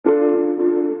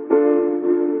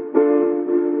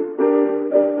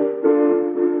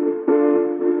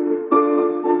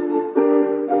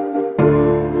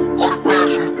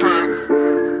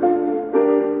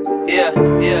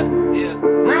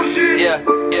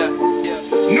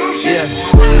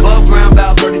Above ground,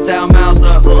 about 30,000 miles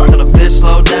up. Tell a bitch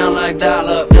slow down like dial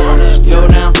up. She go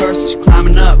down first, she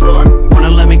climbing up. Wanna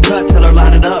let me cut, tell her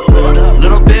line it up.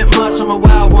 Little bit much, I'm a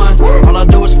wild one. All I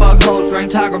do is fuck hoes,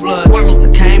 drink tiger blood. Since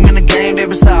I came in the game, they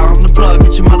been sour. I'm the plug,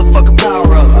 get your motherfucking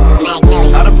power up.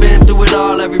 I done been through it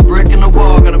all, every brick in the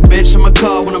wall. Got a bitch in my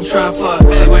car when I'm trying to fuck.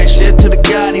 You ain't shit to the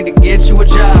guy, need to get you a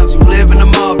job. You live in the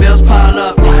mall, bills pile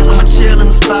up. I'ma chill in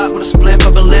the spot with a spliff.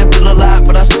 I've been lifting a lot,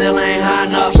 but I still ain't high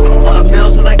enough. All the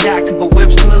bills that I got, couple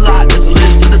whips in the lot. There's a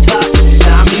list to the top,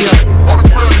 sign me up.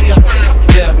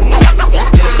 Yeah,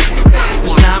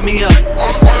 sign me up.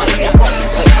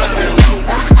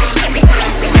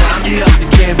 Sign me up, you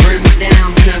can't bring me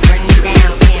down. Can't bring me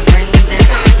down, can't bring me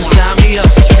down. Sign me up,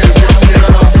 yeah.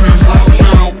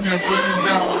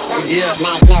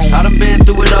 I done been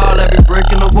through it all, every brick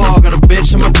in the wall. Got a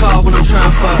bitch in my car when I'm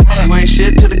trying to fuck. You ain't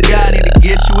shit to the guy, need to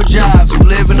get you a job. You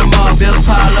live in the mall, bills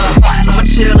pile up. I'ma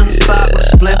chill in the spot with a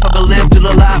spliff. I've been lifting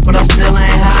a lot, but I still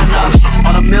ain't high enough.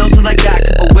 All the mills that I got,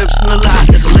 couple whips in the lot.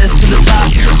 There's a list to the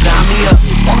top.